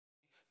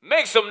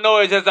Make some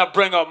noise as I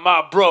bring up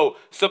my bro,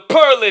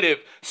 Superlative,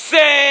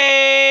 Sain.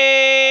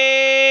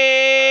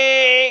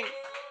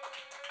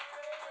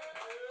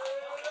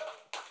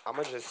 I'm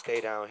gonna just stay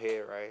down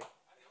here, right?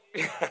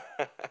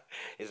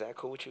 Is that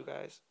cool with you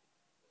guys?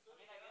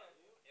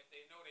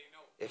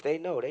 If they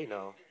know, they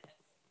know.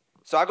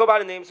 So I go by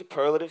the name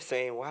Superlative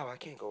Sain. Wow, I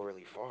can't go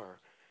really far.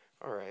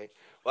 All right.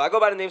 Well, I go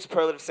by the name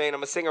Superlative Sain.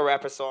 I'm a singer,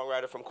 rapper,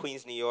 songwriter from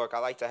Queens, New York. I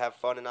like to have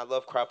fun, and I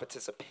love crowd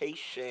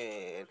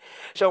participation.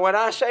 So when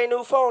I say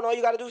new phone, all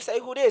you got to do is say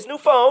who it is. New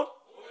phone.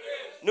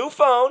 New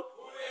phone.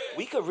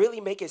 We could really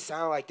make it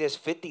sound like there's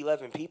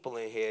 11 people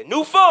in here.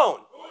 New phone.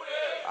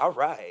 All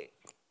right.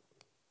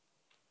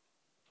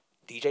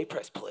 DJ,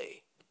 press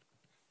play.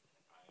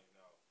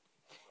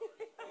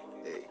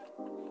 Hey.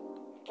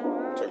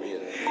 Turn me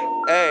in.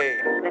 Hey.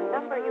 The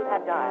number you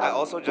have dialed. I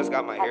also just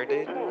got my hair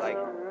did, like,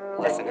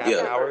 less than half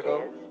an hour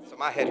ago, so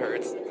my head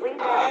hurts.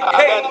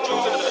 Hey!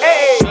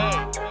 Hey!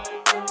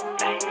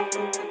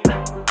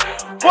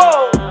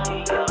 Whoa!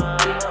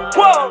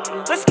 Whoa!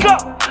 Let's go!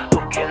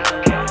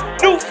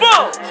 New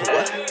phone!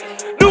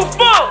 New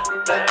phone!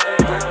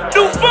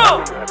 New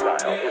phone!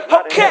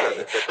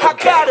 Okay, I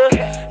got a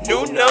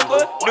new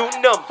number, new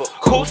number.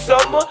 Cool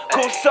summer,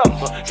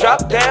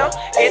 drop down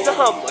in the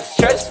Hummer.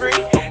 Stress free,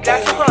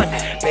 that's a hunt.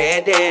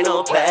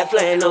 Bandana, plaid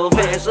flannel,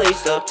 Vans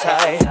laced up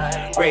tight.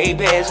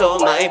 Ray-Bans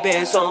on my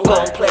band, so I'm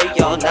gon' play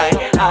all night.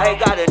 I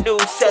got a new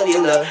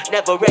cellular,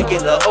 never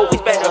regular,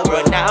 always better.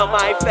 But now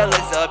my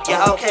fellas up,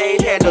 y'all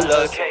can't handle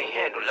us.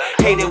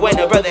 Hate it when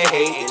a brother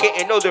hating,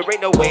 getting older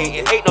ain't no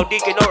waiting. Ain't no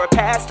deacon or a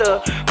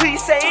pastor.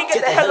 Please Sain,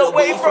 get the hell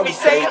away from me,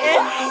 Satan.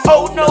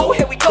 Oh no,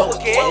 here we go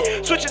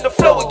again. Switching the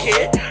flow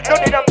again. Know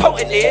that I'm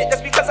potent it.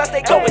 That's because I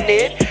stay going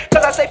in.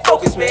 Cause I stay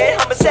focused, man.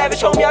 I'm a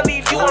savage, homie. I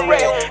leave you in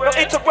red. No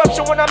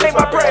interruption when I make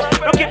my breath.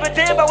 Don't give a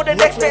damn about what the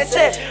next man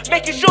said.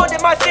 Making sure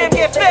that my fam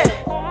get fed.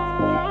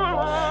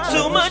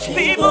 Too much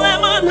people at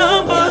my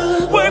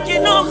number.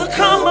 Working on the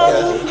come up.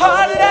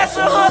 Harder, that's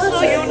a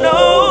hustle, you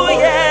know,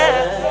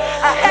 yeah.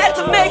 I had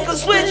to make a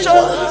switch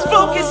up.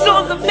 Focus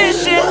on the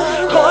mission.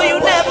 Call you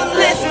never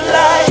listen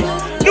like.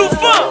 New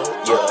phone.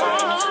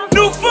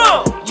 New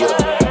phone.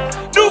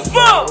 New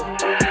phone.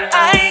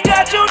 I ain't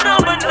got your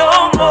number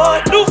no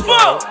more. New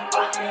phone.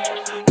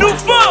 New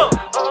phone.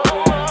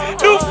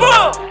 New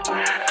phone.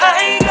 I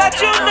ain't got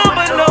your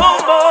number no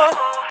more.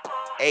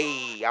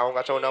 Hey, I don't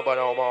got your number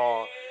no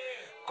more.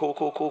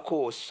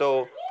 Cool.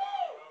 So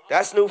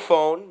that's New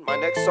phone. My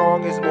next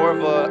song is more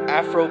of a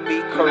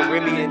Afrobeat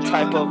Caribbean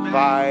type of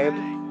vibe.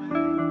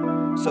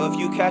 So if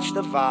you catch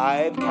the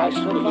vibe, catch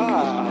the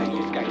vibe.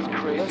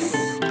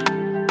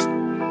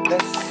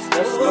 Let's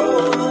go.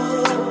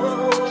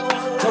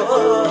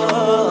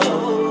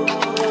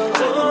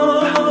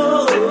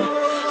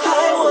 I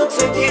want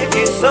to give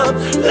you some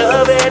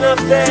love and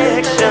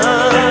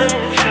affection.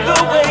 The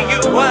way you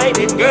whine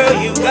it, girl,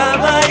 you got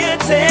my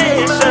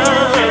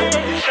attention.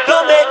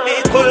 Don't make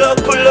me pull up.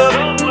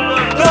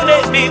 Don't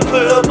make me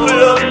pull up.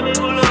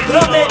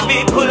 Don't make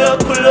me pull up.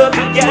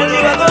 Yeah, you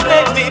are gonna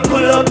make me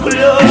pull up.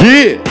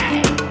 Yeah.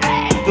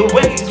 The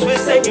way you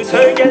twist and you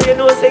turn, girl, you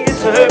know say you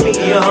turn me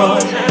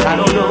on. I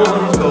don't know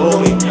what's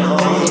going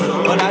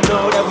on, but I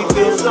know that we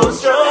feel so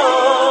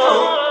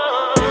strong.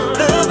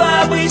 The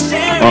vibe we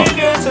sharing,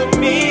 girl, to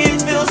me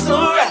it feels so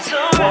right.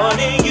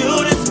 Wanting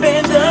you to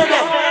spend the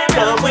night.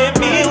 Come with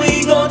me,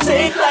 we gon'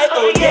 take flight.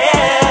 Oh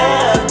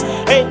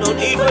yeah, ain't no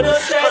need for no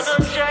stress.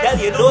 Girl,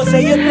 you know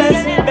say you're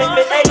blessed, make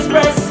me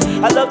express.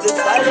 I love the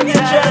style of your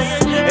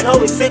dress, and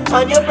always sit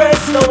on your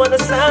breast. Don't wanna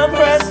sound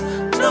pressed,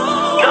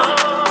 no.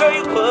 Girl,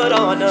 you put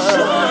on us.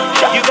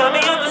 You got me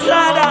on the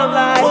slide, I'm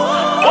like,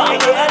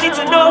 and yeah, I need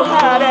to know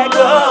how that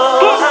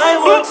goes. I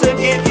want to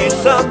give you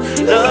some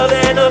love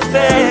and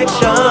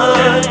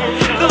affection.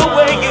 The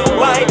way you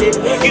whine it,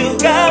 you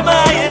got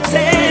my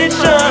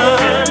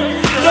attention.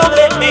 Don't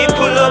let me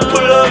pull up.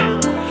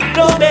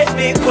 Don't make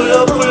me pull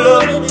up.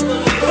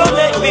 Don't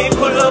make me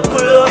pull up.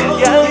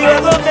 Yeah, you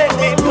ever make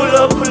me pull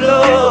up.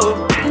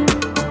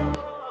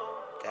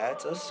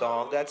 That's a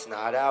song that's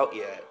not out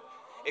yet.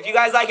 If you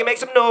guys like it, make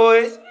some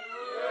noise.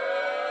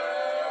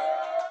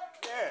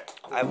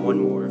 I have one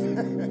more.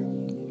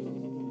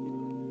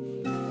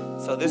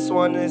 So this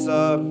one is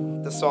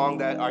the song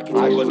that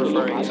Artistry was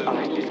referring to.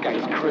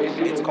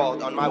 It's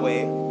called On My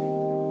Way.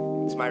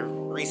 It's my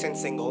recent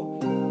single.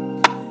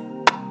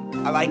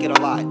 I like it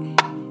a lot.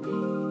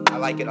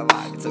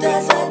 It's a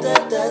good song.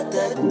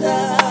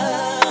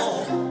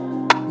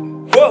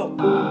 Whoa!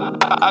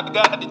 I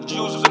got the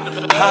juices in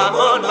the I'm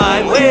on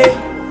my way.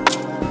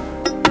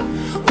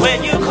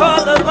 When you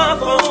call up my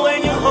phone,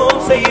 when you're home,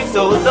 say you're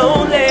so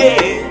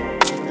lonely,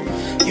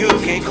 you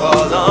can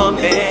call on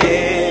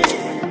me.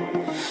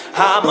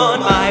 I'm on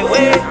my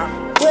way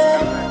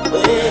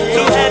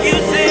to have you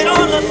sit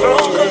on the throne,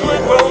 cause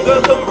we're grown,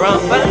 girl, come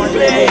romp and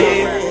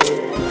play.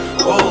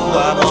 Oh,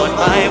 I'm on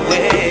my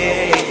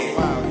way.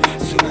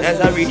 Soon as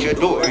I reach your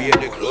door, you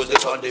have to close the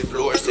out on the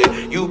floor.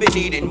 Say, you be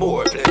needing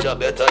more pleasure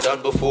better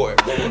than before.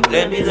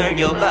 Let me learn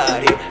your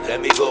body,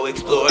 let me go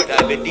explore.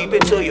 Diving deep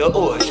into your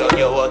ocean,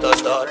 your water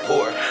start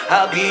pour.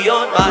 I'll be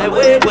on my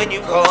way when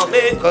you call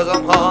me, cause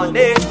I'm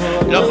horny.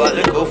 Love a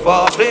little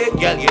foreplay,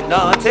 girl, you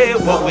naughty.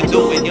 What we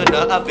doing, you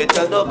not have to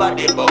tell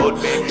nobody about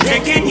me.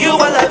 Drinking you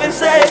while having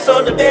sex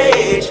on the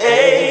beach,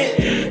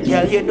 hey.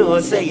 Girl, you know,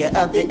 say you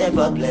have the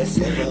ever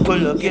blessed.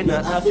 Pull up, you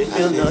not have to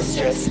feel no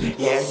stress.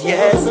 Yes,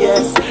 yes,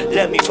 yes.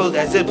 Let me pull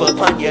that zip up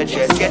on your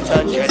chest. Get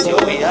undressed, yo,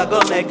 we are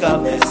gonna make a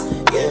mess.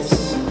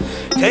 Yes.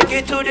 Take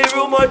it to the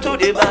room or to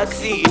the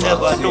backseat.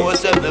 Never know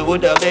something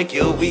woulda make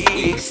you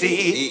weak,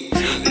 see.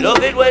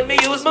 Love it when me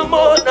use my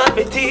mouth, not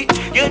my teeth.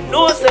 You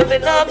know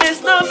something I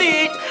miss no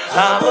beat.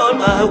 I'm on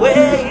my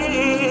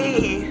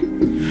way.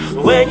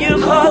 When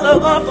you call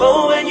up my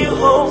phone when you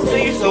home,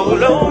 say you so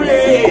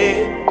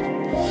lonely.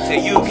 Say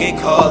you can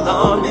call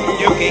on me,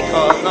 you can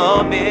call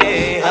on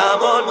me.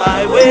 I'm on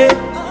my way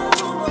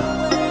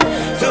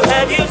to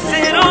have you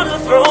sit on the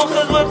throne,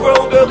 cause we're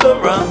grown, girl,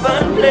 come romp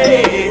and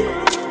play.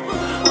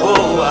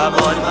 Oh, I'm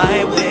on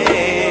my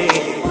way.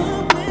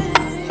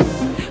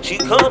 She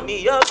called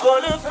me up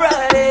on a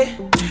Friday.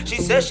 She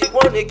said she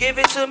wanna give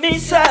it to me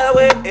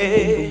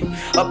sideways.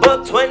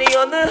 $120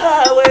 on the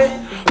highway.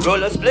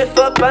 Roll a spliff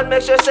up and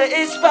make sure say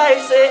it's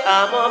spicy.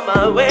 I'm on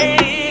my way.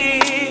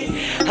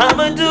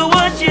 I'ma do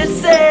what you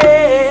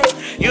say.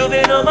 You've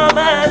been on my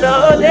mind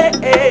all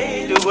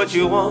day. Do what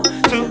you want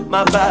to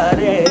my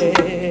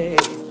body.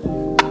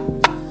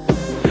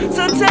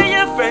 So tell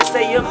your friends,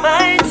 say you're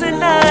mine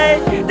tonight.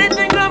 They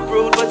think I'm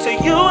rude, but to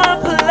you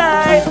I'm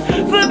polite.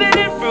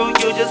 Forbidden fruit,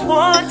 you just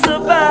want to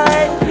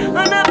bite.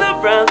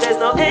 Another round, there's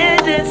no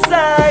end in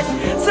sight.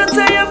 So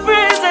tell your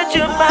friends that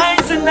you're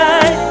mine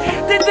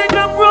tonight. They think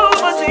I'm rude,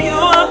 but to you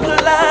I'm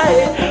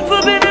polite.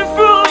 Forbidden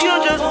fruit, you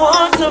just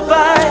want to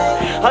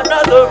bite.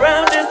 Another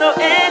round, there's no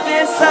end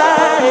in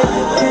sight.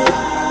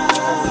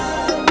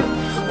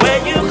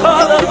 When you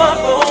call up my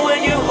phone,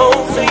 when you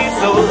home, say you're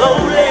so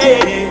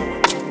lonely.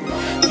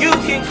 You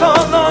can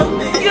call on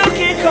me, you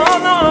can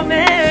call on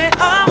me.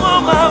 I'm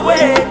on my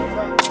way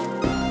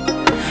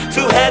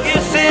to have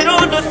you sit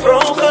on the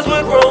throne, cause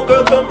we're grown,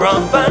 girl, come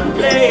romp and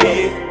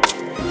play.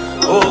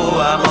 Oh,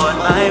 I'm on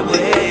my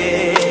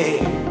way.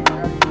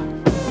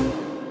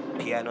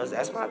 Pianos,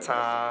 that's my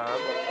time.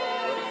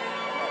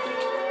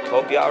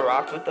 Hope y'all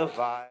rocked with the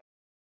vibe.